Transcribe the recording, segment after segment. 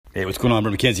Hey, what's going on?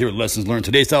 Brother McKenzie here with Lessons Learned.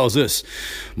 Today's title is this: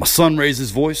 my son raised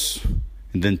his voice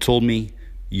and then told me,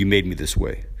 "You made me this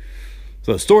way."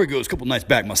 So the story goes, a couple nights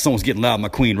back, my son was getting loud, my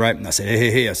queen, right? And I said,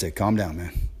 hey. I said, calm down,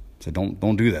 man. I said,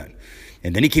 don't do that.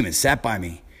 And then he came and sat by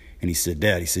me and he said,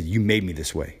 Dad, you made me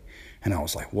this way. And I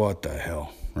was like, what the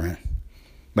hell, right?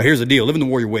 But here's the deal. Living the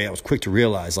warrior way, I was quick to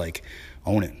realize,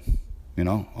 own it,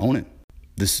 own it.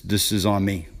 This is on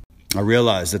me. I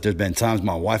realized that there's been times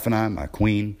my wife and I, my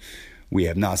queen, we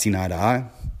have not seen eye to eye.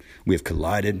 We have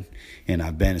collided, and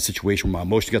I've been in a situation where my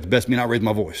emotions got the best of me, and I raised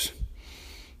my voice.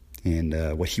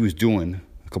 And what he was doing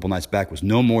a couple nights back was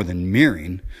no more than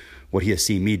mirroring what he has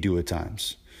seen me do at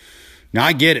times. Now,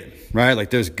 I get it, right?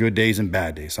 Like, there's good days and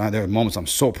bad days. There are moments I'm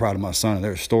so proud of my son, and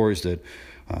there are stories that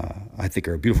I think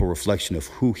are a beautiful reflection of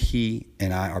who he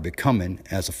and I are becoming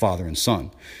as a father and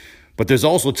son. But there's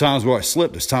also times where I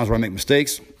slip. There's times where I make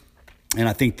mistakes. And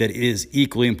I think that it is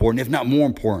equally important, if not more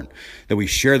important, that we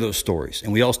share those stories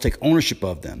and we also take ownership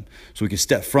of them so we can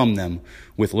step from them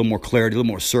with a little more clarity, a little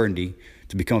more certainty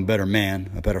to become a better man,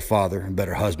 a better father, a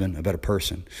better husband, a better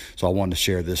person. So I wanted to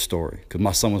share this story because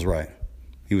my son was right.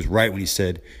 He was right when he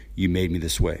said, "You made me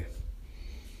this way."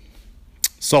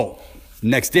 So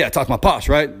next day I talked to my pops,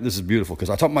 right? This is beautiful because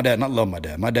I talked to my dad and I love my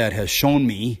dad. My dad has shown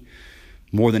me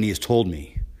more than he has told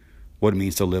me what it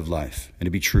means to live life and to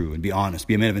be true and be honest,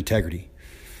 be a man of integrity.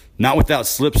 Not without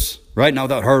slips, right? Not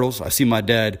without hurdles. I've seen my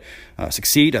dad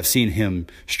succeed. I've seen him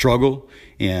struggle.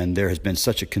 And there has been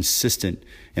such a consistent,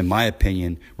 in my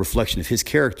opinion, reflection of his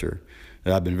character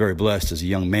that I've been very blessed as a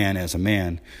young man,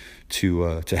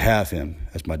 to have him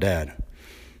as my dad.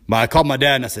 But I called my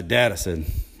dad and I said, Dad, you're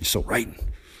so right.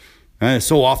 And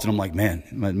so often I'm like, man,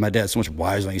 my dad's so much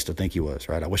wiser than I used to think he was,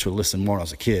 right? I wish I would listen more when I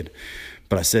was a kid.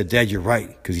 But I said, Dad, you're right,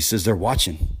 because he says they're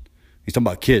watching. He's talking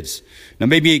about kids. Now,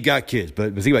 maybe you ain't got kids,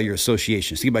 but think about your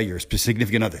associations. Think about your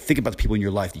significant other. Think about the people in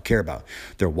your life you care about.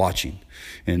 They're watching.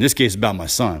 And in this case, it's about my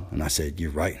son. And I said,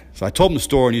 you're right. So I told him the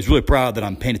story, and he's really proud that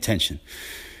I'm paying attention.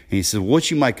 And he said,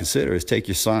 what you might consider is take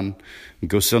your son and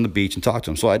go sit on the beach and talk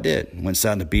to him. So I did. Went and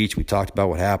sat on the beach. We talked about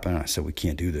what happened. I said, we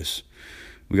can't do this.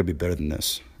 We got to be better than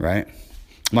this, right?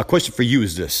 My question for you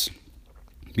is this,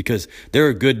 because there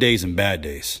are good days and bad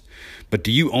days. But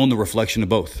do you own the reflection of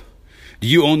both? Do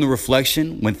you own the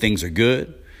reflection when things are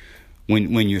good,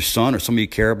 when your son or somebody you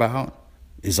care about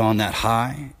is on that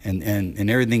high and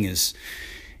everything is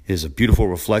a beautiful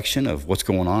reflection of what's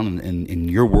going on in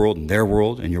your world and their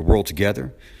world and your world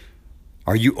together?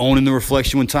 Are you owning the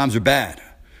reflection when times are bad?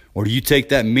 Or do you take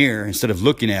that mirror, instead of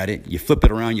looking at it, you flip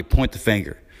it around, you point the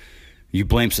finger? You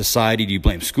blame society? Do you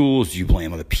blame schools? Do you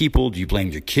blame other people? Do you blame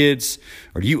your kids?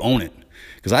 Or do you own it?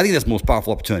 Because I think that's the most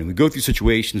powerful opportunity. We go through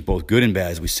situations, both good and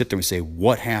bad, as we sit there and say,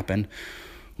 what happened?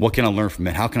 What can I learn from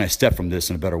it? How can I step from this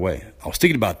in a better way? I was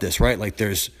thinking about this, right? Like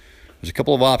there's a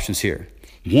couple of options here.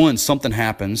 One, something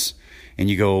happens and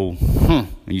you go, and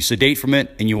you sedate from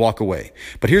it and you walk away.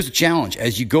 But here's the challenge.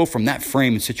 As you go from that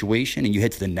frame and situation and you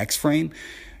head to the next frame,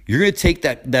 you're going to take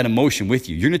that emotion with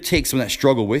you. You're going to take some of that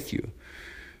struggle with you.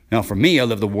 Now, for me, I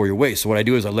live the warrior way. So what I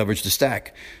do is I leverage the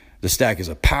stack. The stack is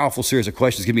a powerful series of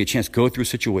questions. Give me a chance to go through a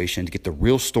situation to get the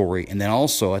real story. And then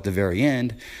also at the very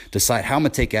end, decide how I'm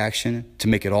going to take action to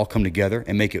make it all come together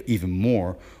and make it even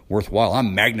more worthwhile.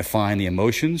 I'm magnifying the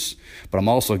emotions, but I'm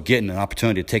also getting an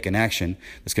opportunity to take an action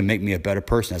that's going to make me a better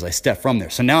person as I step from there.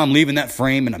 So now I'm leaving that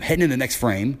frame and I'm heading into the next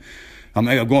frame. I'm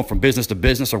going from business to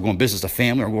business, or going business to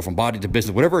family, or going from body to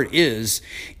business. Whatever it is,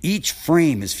 each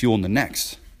frame is fueling the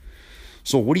next.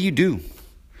 So what do you do?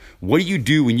 What do you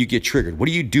do when you get triggered? What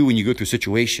do you do when you go through a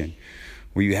situation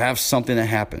where you have something that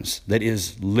happens that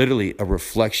is literally a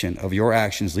reflection of your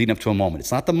actions leading up to a moment?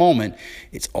 It's not the moment.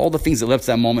 It's all the things that led up to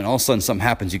that moment. All of a sudden something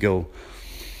happens. You go,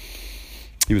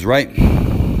 he was right.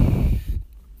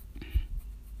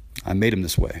 I made him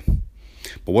this way.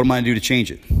 But what am I going to do to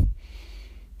change it?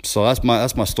 So that's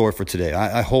my story for today.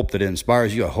 I hope that it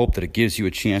inspires you. I hope that it gives you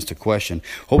a chance to question.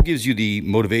 Hope it gives you the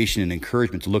motivation and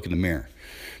encouragement to look in the mirror.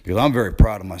 Because I'm very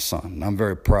proud of my son. I'm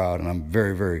very proud and I'm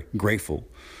very, very grateful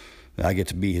that I get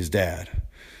to be his dad.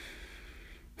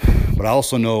 But I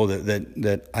also know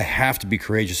that I have to be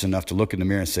courageous enough to look in the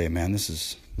mirror and say, man,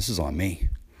 this is on me.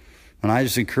 And I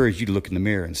just encourage you to look in the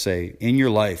mirror and say, in your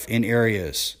life, in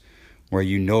areas where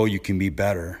you know you can be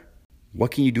better, what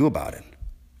can you do about it?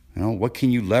 What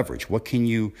can you leverage? What can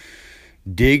you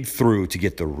dig through to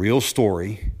get the real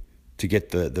story, to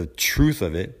get the truth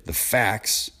of it, the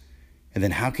facts, and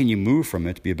then how can you move from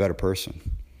it to be a better person?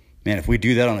 Man, if we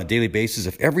do that on a daily basis,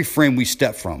 if every frame we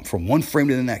step from one frame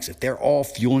to the next, if they're all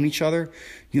fueling each other, can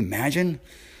you imagine?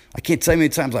 I can't tell you how many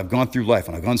times I've gone through life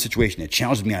and I've gone to a situation that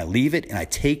challenges me, I leave it and I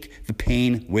take the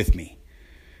pain with me.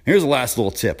 Here's the last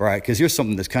little tip, all right? Because here's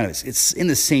something that's it's in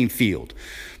the same field.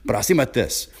 But I was thinking about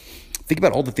this. Think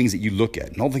about all the things that you look at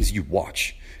and all the things that you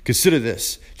watch. Consider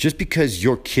this. Just because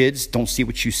your kids don't see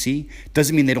what you see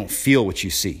doesn't mean they don't feel what you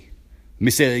see. Let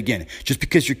me say that again. Just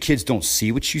because your kids don't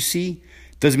see what you see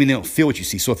doesn't mean they don't feel what you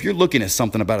see. So if you're looking at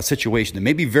something about a situation that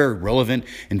may be very relevant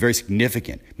and very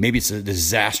significant, maybe it's a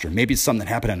disaster, maybe it's something that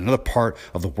happened in another part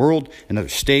of the world, another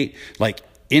state, like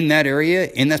in that area,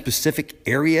 in that specific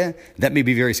area, that may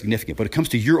be very significant. But it comes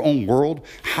to your own world,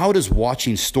 how does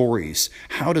watching stories,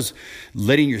 how does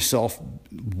letting yourself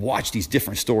watch these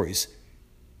different stories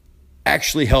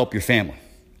actually help your family,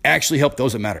 actually help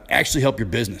those that matter, actually help your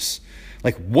business?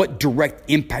 Like, what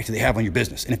direct impact do they have on your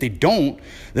business? And if they don't,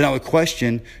 then I would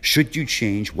question, should you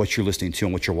change what you're listening to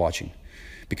and what you're watching?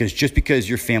 Because just because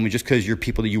your family, just because your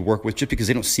people that you work with, just because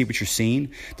they don't see what you're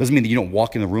seeing, doesn't mean that you don't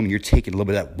walk in the room and you're taking a little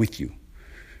bit of that with you.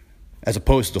 As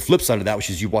opposed to the flip side of that, which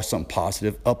is you watch something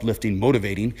positive, uplifting,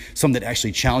 motivating, something that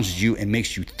actually challenges you and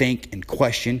makes you think and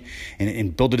question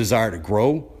and build a desire to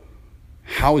grow.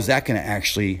 How is that going to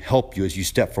actually help you as you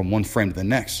step from one frame to the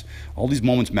next? All these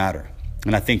moments matter.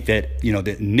 And I think that,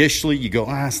 that initially you go,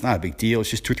 it's not a big deal.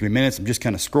 It's just 2 or 3 minutes. I'm just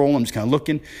kind of scrolling. I'm just kind of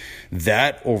looking.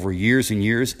 That over years and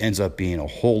years ends up being a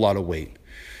whole lot of weight.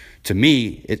 To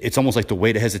me, it's almost like the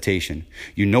weight of hesitation.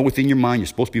 You know within your mind you're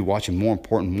supposed to be watching more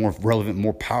important, more relevant,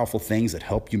 more powerful things that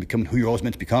help you become who you're always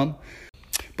meant to become.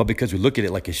 But because we look at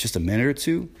it like it's just a minute or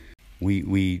two,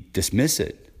 we dismiss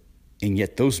it. And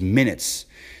yet those minutes,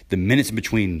 the minutes in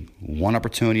between one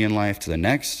opportunity in life to the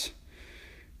next,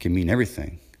 can mean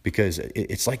everything. Because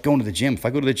it's like going to the gym. If I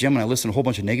go to the gym and I listen to a whole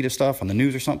bunch of negative stuff on the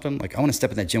news or something, like I want to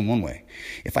step in that gym one way.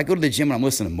 If I go to the gym and I'm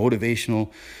listening to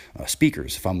motivational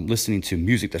speakers, if I'm listening to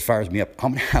music that fires me up,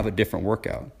 I'm going to have a different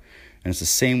workout. And it's the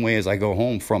same way as I go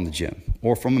home from the gym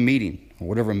or from a meeting or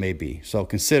whatever it may be. So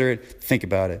consider it, think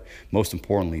about it. Most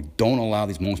importantly, don't allow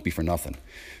these moments to be for nothing.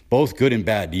 Both good and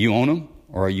bad. Do you own them,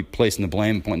 or are you placing the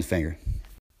blame and pointing the finger?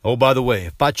 Oh, by the way,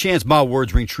 if by chance my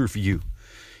words ring true for you,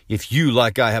 if you,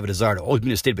 like I, have a desire to always be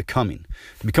in a state of becoming,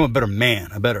 to become a better man,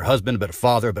 a better husband, a better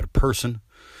father, a better person,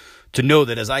 to know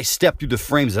that as I step through the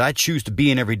frames that I choose to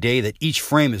be in every day, that each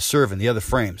frame is serving the other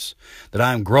frames, that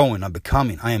I am growing, I'm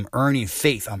becoming, I am earning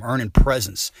faith, I'm earning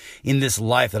presence in this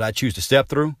life that I choose to step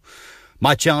through.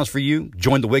 My challenge for you,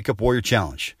 join the Wake Up Warrior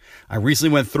Challenge. I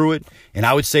recently went through it, and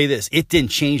I would say this, it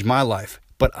didn't change my life,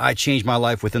 but I changed my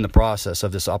life within the process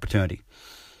of this opportunity.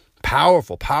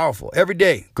 Powerful, powerful. Every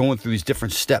day going through these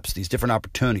different steps, these different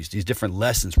opportunities, these different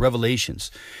lessons,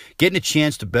 revelations, getting a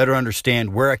chance to better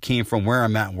understand where I came from, where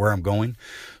I'm at, and where I'm going,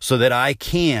 so that I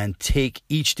can take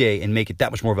each day and make it that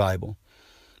much more valuable.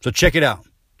 So check it out.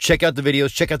 Check out the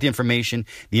videos. Check out the information.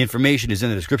 The information is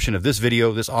in the description of this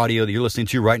video, this audio that you're listening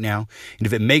to right now. And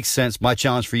if it makes sense, my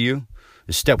challenge for you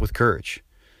is step with courage.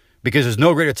 Because there's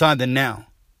no greater time than now.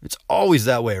 It's always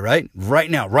that way, right?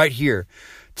 Right now, right here,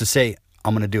 to say,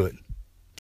 I'm going to do it.